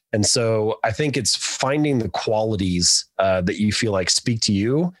whatever. And so I think it's finding the qualities that you feel like speak to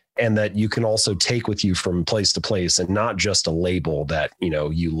you and that you can also take with you from place to place and not just a label that,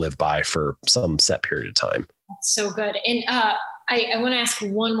 you live by for some set period of time. That's so good. And I want to ask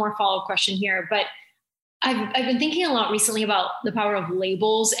one more follow-up question here, but I've been thinking a lot recently about the power of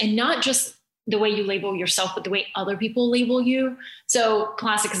labels and not just the way you label yourself, but the way other people label you. So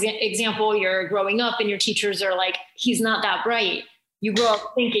classic example, you're growing up and your teachers are like, he's not that bright. You grow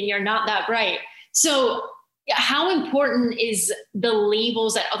up thinking you're not that bright. So how important is the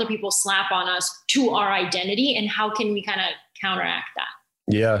labels that other people slap on us to our identity, and how can we kind of counteract that?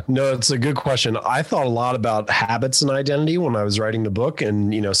 Yeah, no, it's a good question. I thought a lot about habits and identity when I was writing the book.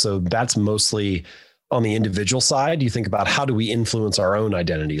 And, so that's mostly on the individual side. You think about how do we influence our own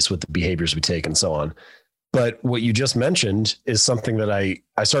identities with the behaviors we take and so on. But what you just mentioned is something that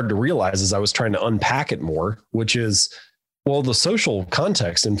I started to realize as I was trying to unpack it more, which is, well, the social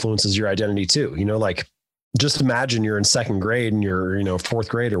context influences your identity too. Just imagine you're in second grade and you're, fourth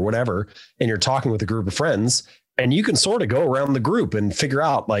grade or whatever, and you're talking with a group of friends. And you can sort of go around the group and figure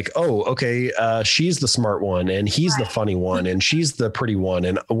out like, oh, okay, she's the smart one and he's the funny one and she's the pretty one.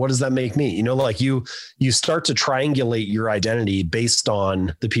 And what does that make me? You start to triangulate your identity based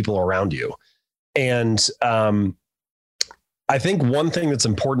on the people around you. And I think one thing that's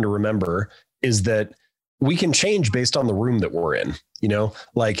important to remember is that we can change based on the room that we're in.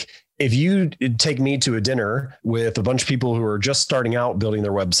 If you take me to a dinner with a bunch of people who are just starting out building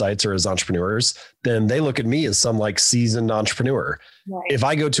their websites or as entrepreneurs, then they look at me as some seasoned entrepreneur. Right. If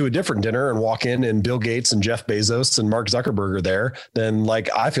I go to a different dinner and walk in and Bill Gates and Jeff Bezos and Mark Zuckerberg are there, then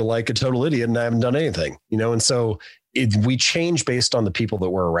I feel like a total idiot and I haven't done anything, And so we change based on the people that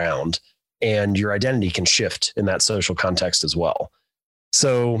we're around, and your identity can shift in that social context as well.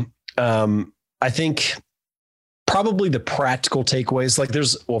 So I think probably the practical takeaways. Like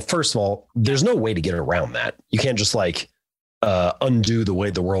first of all, there's no way to get around that. You can't just undo the way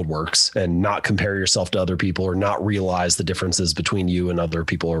the world works and not compare yourself to other people or not realize the differences between you and other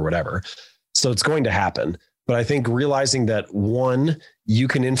people or whatever. So it's going to happen. But I think realizing that, one, you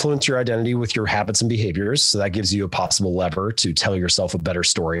can influence your identity with your habits and behaviors. So that gives you a possible lever to tell yourself a better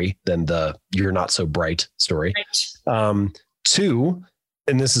story than the you're not so bright story. Right. Two,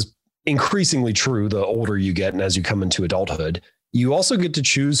 and this is increasingly true the older you get and as you come into adulthood, you also get to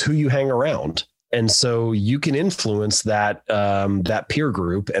choose who you hang around. And so you can influence that peer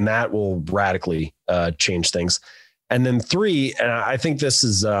group, and that will radically change things. And then three, and I think this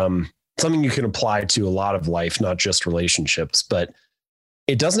is something you can apply to a lot of life, not just relationships, but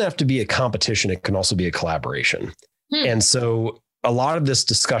it doesn't have to be a competition. It can also be a collaboration. And so a lot of this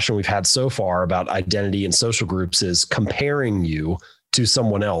discussion we've had so far about identity and social groups is comparing you to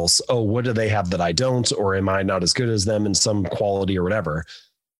someone else. Oh, what do they have that I don't? Or am I not as good as them in some quality or whatever?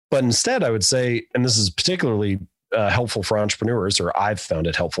 But instead, I would say, and this is particularly helpful for entrepreneurs, or I've found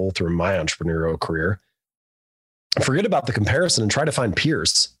it helpful through my entrepreneurial career, forget about the comparison and try to find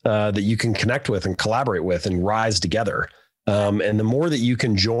peers that you can connect with and collaborate with and rise together. And the more that you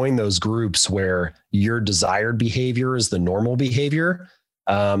can join those groups where your desired behavior is the normal behavior,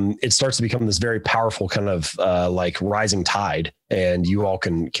 it starts to become this very powerful kind of rising tide, and you all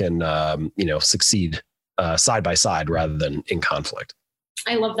can succeed side by side rather than in conflict.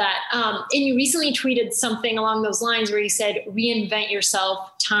 I love that. And you recently tweeted something along those lines where you said, reinvent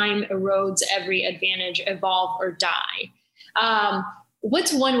yourself, time erodes every advantage, evolve or die.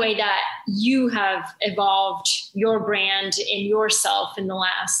 What's one way that you have evolved your brand and yourself in the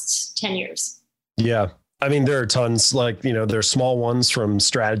last 10 years? Yeah. I mean, there are tons, there's small ones from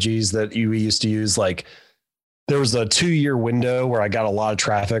strategies that we used to use. Like there was a 2-year window where I got a lot of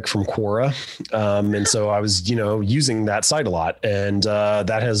traffic from Quora. And so I was, using that site a lot, and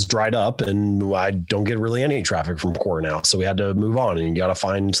that has dried up, and I don't get really any traffic from Quora now. So we had to move on, and you got to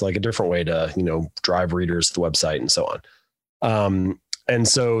find a different way to, drive readers to the website and so on. And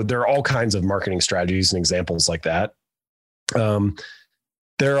so there are all kinds of marketing strategies and examples like that.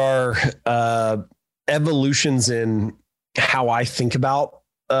 There are evolutions in how I think about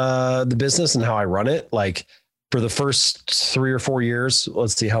the business and how I run it. Like for the first 3 or 4 years,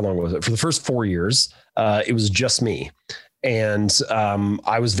 let's see, how long was it? For the first 4 years, it was just me. And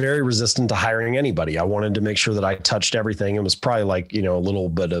I was very resistant to hiring anybody. I wanted to make sure that I touched everything. It was probably a little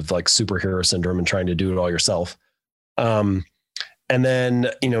bit of superhero syndrome and trying to do it all yourself. And then,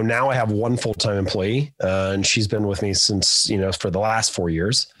 now I have one full-time employee, and she's been with me since, for the last 4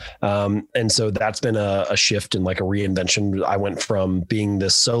 years. And so that's been a shift and a reinvention. I went from being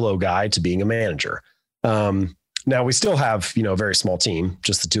this solo guy to being a manager. Now we still have, a very small team,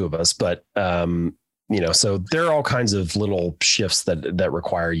 just the two of us, but, so there are all kinds of little shifts that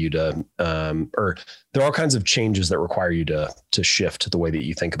require you to, or there are all kinds of changes that require you to shift the way that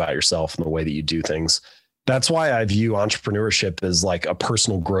you think about yourself and the way that you do things. That's why I view entrepreneurship as a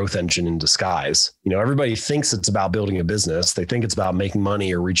personal growth engine in disguise. Everybody thinks it's about building a business. They think it's about making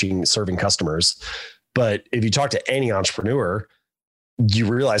money or serving customers. But if you talk to any entrepreneur, you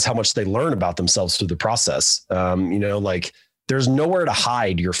realize how much they learn about themselves through the process. There's nowhere to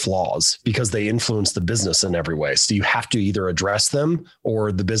hide your flaws because they influence the business in every way. So you have to either address them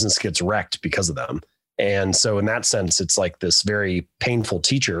or the business gets wrecked because of them. And so in that sense, it's this very painful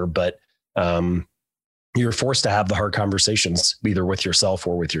teacher, but you're forced to have the hard conversations either with yourself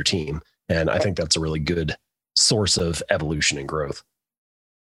or with your team. And I think that's a really good source of evolution and growth.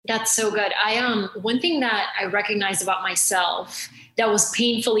 That's so good. One thing that I recognized about myself that was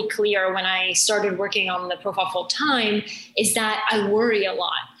painfully clear when I started working on the profile full time is that I worry a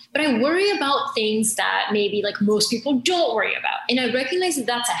lot, but I worry about things that maybe most people don't worry about. And I recognize that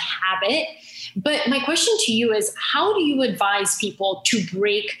that's a habit. But my question to you is, how do you advise people to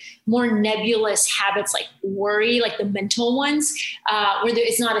break more nebulous habits like worry, the mental ones, where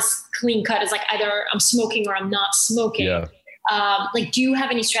it's not as clean cut as either I'm smoking or I'm not smoking? Yeah. Do you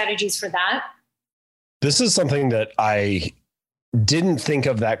have any strategies for that? This is something that I didn't think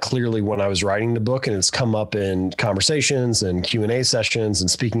of that clearly when I was writing the book, and it's come up in conversations and Q&A sessions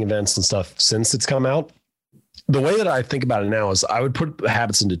and speaking events and stuff since it's come out. The way that I think about it now is I would put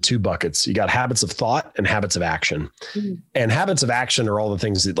habits into 2 buckets. You got habits of thought and habits of action. Mm-hmm. And habits of action are all the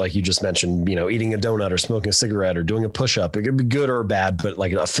things that, you just mentioned, eating a donut or smoking a cigarette or doing a push-up. It could be good or bad, but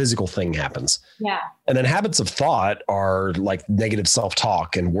a physical thing happens. Yeah. And then habits of thought are negative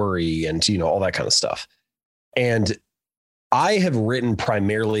self-talk and worry and, all that kind of stuff. And I have written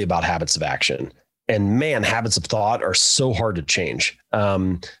primarily about habits of action. And man, habits of thought are so hard to change.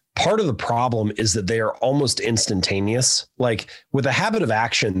 part of the problem is that they are almost instantaneous. Like with a habit of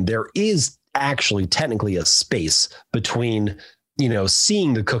action, there is actually technically a space between,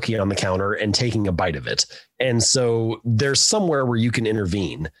 seeing the cookie on the counter and taking a bite of it. And so there's somewhere where you can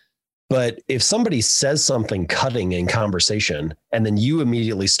intervene. But if somebody says something cutting in conversation and then you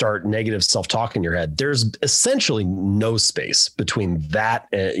immediately start negative self-talk in your head, there's essentially no space between that,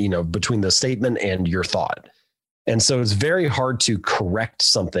 between the statement and your thought. And so it's very hard to correct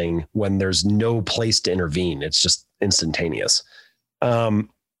something when there's no place to intervene. It's just instantaneous. I've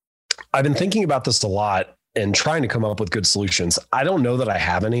been thinking about this a lot and trying to come up with good solutions. I don't know that I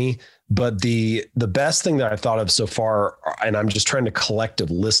have any, but the best thing that I've thought of so far, and I'm just trying to collect a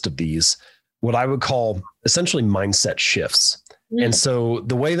list of these, what I would call essentially mindset shifts. Mm. And so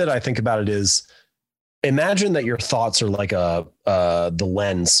the way that I think about it is, imagine that your thoughts are like the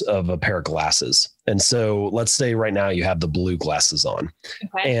lens of a pair of glasses. And so let's say right now you have the blue glasses on.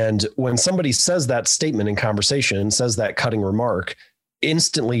 Okay. And when somebody says that statement in conversation, says that cutting remark,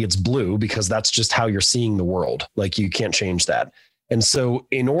 instantly it's blue because that's just how you're seeing the world. Like you can't change that. And so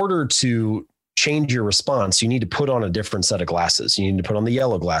in order to change your response, you need to put on a different set of glasses. You need to put on the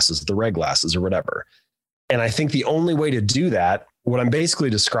yellow glasses, the red glasses, or whatever. And I think the only way to do that, what I'm basically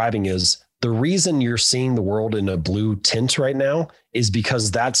describing is the reason you're seeing the world in a blue tint right now is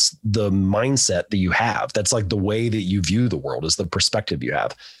because that's the mindset that you have. That's like the way that you view the world, is the perspective you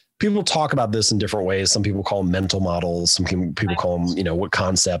have. People talk about this in different ways. Some people call them mental models. Some people call them, what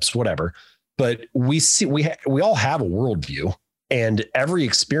concepts, whatever. But we all have a worldview, and every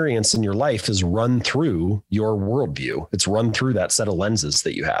experience in your life is run through your worldview. It's run through that set of lenses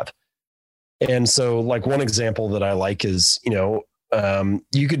that you have. And so like one example that I like is,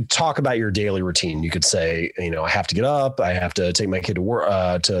 you could talk about your daily routine. You could say, I have to get up. I have to take my kid to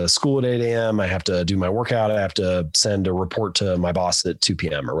work, to school at 8 a.m. I have to do my workout. I have to send a report to my boss at 2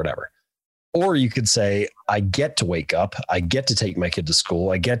 p.m. or whatever. Or you could say, I get to wake up. I get to take my kid to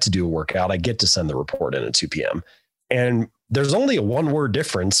school. I get to do a workout. I get to send the report in at 2 p.m. And there's only a one-word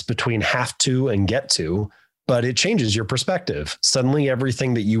difference between have to and get to, but it changes your perspective. Suddenly,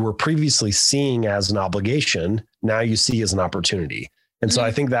 everything that you were previously seeing as an obligation, now you see as an opportunity. And so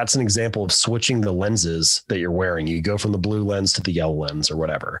I think that's an example of switching the lenses that you're wearing. You go from the blue lens to the yellow lens or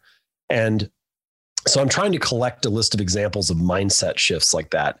whatever. And so I'm trying to collect a list of examples of mindset shifts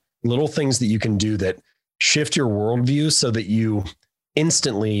like that, little things that you can do that shift your worldview so that you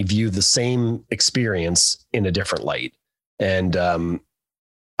instantly view the same experience in a different light. And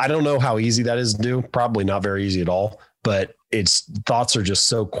I don't know how easy that is to do. Probably not very easy at all, but thoughts are just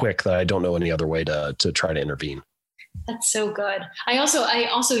so quick that I don't know any other way to try to intervene. That's so good. I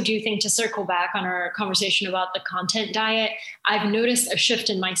also do think, to circle back on our conversation about the content diet, I've noticed a shift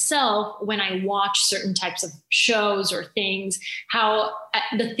in myself when I watch certain types of shows or things, how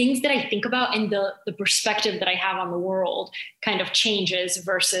the things that I think about and the perspective that I have on the world kind of changes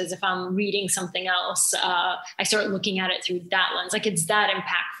versus if I'm reading something else, I start looking at it through that lens. Like it's that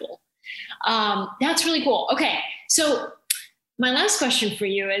impactful. That's really cool. Okay. So my last question for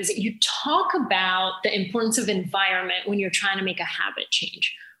you is, you talk about the importance of environment when you're trying to make a habit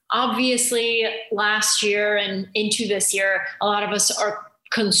change. Obviously, last year and into this year, a lot of us are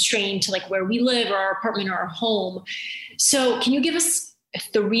constrained to like where we live or our apartment or our home. So can you give us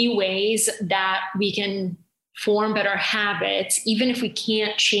 3 ways that we can form better habits, even if we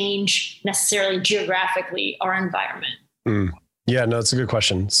can't change necessarily geographically our environment? Yeah, no, it's a good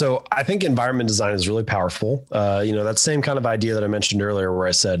question. So I think environment design is really powerful. That same kind of idea that I mentioned earlier, where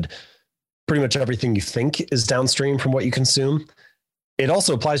I said pretty much everything you think is downstream from what you consume. It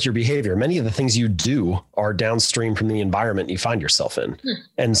also applies to your behavior. Many of the things you do are downstream from the environment you find yourself in.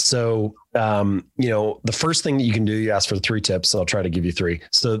 And so, the first thing that you can do, you asked for 3 tips. So I'll try to give you 3.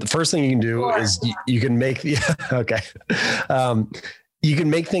 So the first thing you can do is you can make you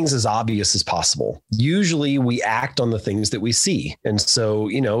can make things as obvious as possible. Usually we act on the things that we see. And so,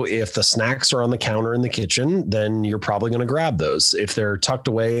 if the snacks are on the counter in the kitchen, then you're probably going to grab those. If they're tucked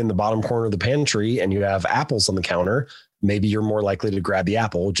away in the bottom corner of the pantry and you have apples on the counter, maybe you're more likely to grab the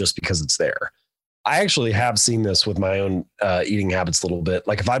apple just because it's there. I actually have seen this with my own eating habits a little bit.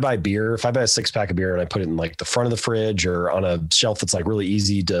 Like if I buy a 6-pack of beer and I put it in like the front of the fridge or on a shelf that's like really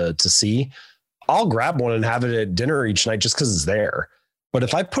easy to see, I'll grab one and have it at dinner each night just because it's there. But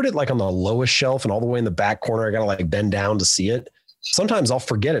if I put it like on the lowest shelf and all the way in the back corner, I got to like bend down to see it. Sometimes I'll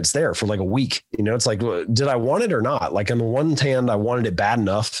forget it's there for like a week. It's like, did I want it or not? Like on the one hand, I wanted it bad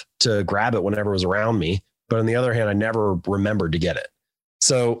enough to grab it whenever it was around me. But on the other hand, I never remembered to get it.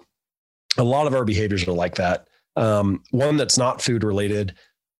 So a lot of our behaviors are like that. One that's not food related.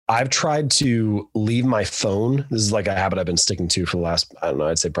 I've tried to leave my phone. This is like a habit I've been sticking to for the last, I don't know,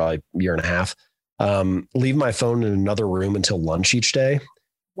 I'd say probably year and a half. Leave my phone in another room until lunch each day.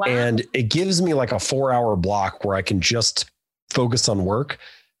 Wow. And it gives me like a 4-hour block where I can just focus on work.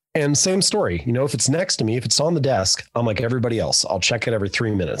 And same story, if it's next to me, if it's on the desk, I'm like everybody else. I'll check it every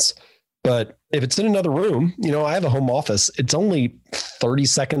 3 minutes. But if it's in another room, I have a home office. It's only 30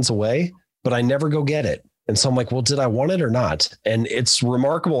 seconds away, but I never go get it. And so I'm like, well, did I want it or not? And it's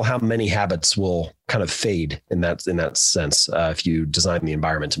remarkable how many habits will kind of fade in that sense if you design the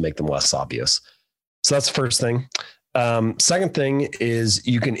environment to make them less obvious. So that's the first thing. Second thing is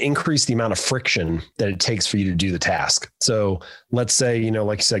you can increase the amount of friction that it takes for you to do the task. So let's say,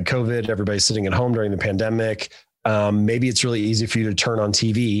 like you said, COVID, everybody's sitting at home during the pandemic. Maybe it's really easy for you to turn on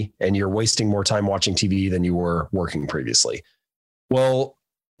TV and you're wasting more time watching TV than you were working previously. Well,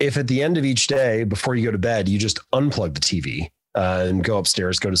 if at the end of each day, before you go to bed, you just unplug the TV and go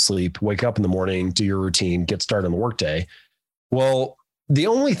upstairs, go to sleep, wake up in the morning, do your routine, get started on the workday. Well, the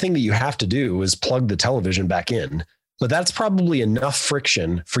only thing that you have to do is plug the television back in. But that's probably enough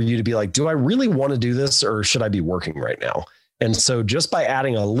friction for you to be like, do I really want to do this or should I be working right now? And so just by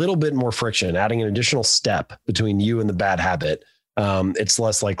adding a little bit more friction, adding an additional step between you and the bad habit, it's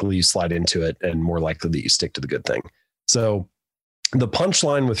less likely you slide into it and more likely that you stick to the good thing. So the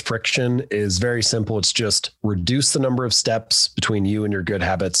punchline with friction is very simple. It's just reduce the number of steps between you and your good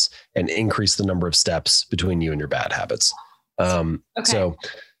habits and increase the number of steps between you and your bad habits.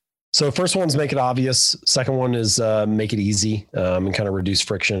 So first one's make it obvious. Second one is make it easy and kind of reduce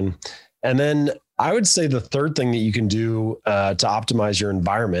friction. And then I would say the third thing that you can do to optimize your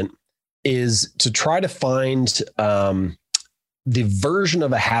environment is to try to find the version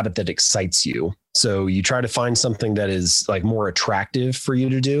of a habit that excites you. So you try to find something that is like more attractive for you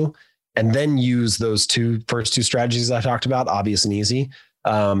to do, and then use those first two strategies I talked about, obvious and easy,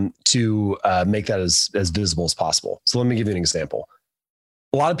 to make that as visible as possible. So let me give you an example.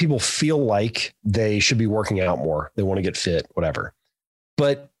 A lot of people feel like they should be working out more. They want to get fit, whatever.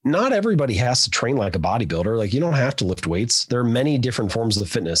 But not everybody has to train like a bodybuilder. Like you don't have to lift weights. There are many different forms of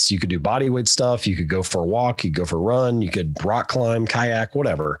fitness. You could do body weight stuff. You could go for a walk. You could go for a run. You could rock climb, kayak,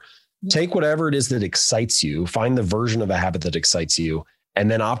 whatever. Take whatever it is that excites you. Find the version of a habit that excites you,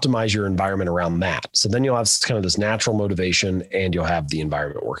 and then optimize your environment around that. So then you'll have kind of this natural motivation and you'll have the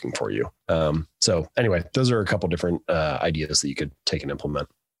environment working for you. So anyway, those are a couple different ideas that you could take and implement.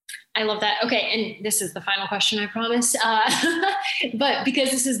 I love that. Okay. And this is the final question, I promise. But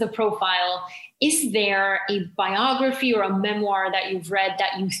because this is the profile, is there a biography or a memoir that you've read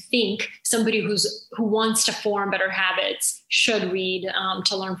that you think somebody who wants to form better habits should read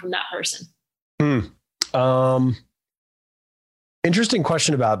to learn from that person? Interesting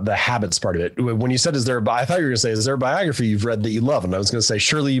question about the habits part of it. When you said, I thought you were going to say, is there a biography you've read that you love? And I was going to say,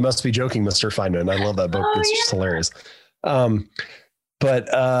 surely you must be joking, Mr. Feynman. I love that book. It's just hilarious. But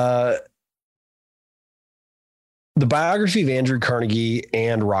the biography of Andrew Carnegie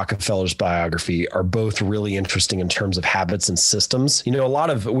and Rockefeller's biography are both really interesting in terms of habits and systems.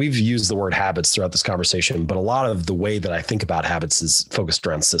 We've used the word habits throughout this conversation, but a lot of the way that I think about habits is focused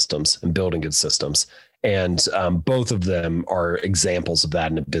around systems and building good systems. And both of them are examples of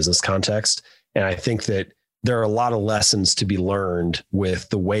that in a business context. And I think that there are a lot of lessons to be learned with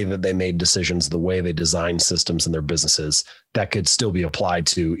the way that they made decisions, the way they designed systems in their businesses that could still be applied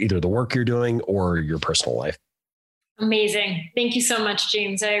to either the work you're doing or your personal life. Amazing. Thank you so much,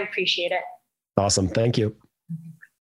 James. I appreciate it. Awesome. Thank you.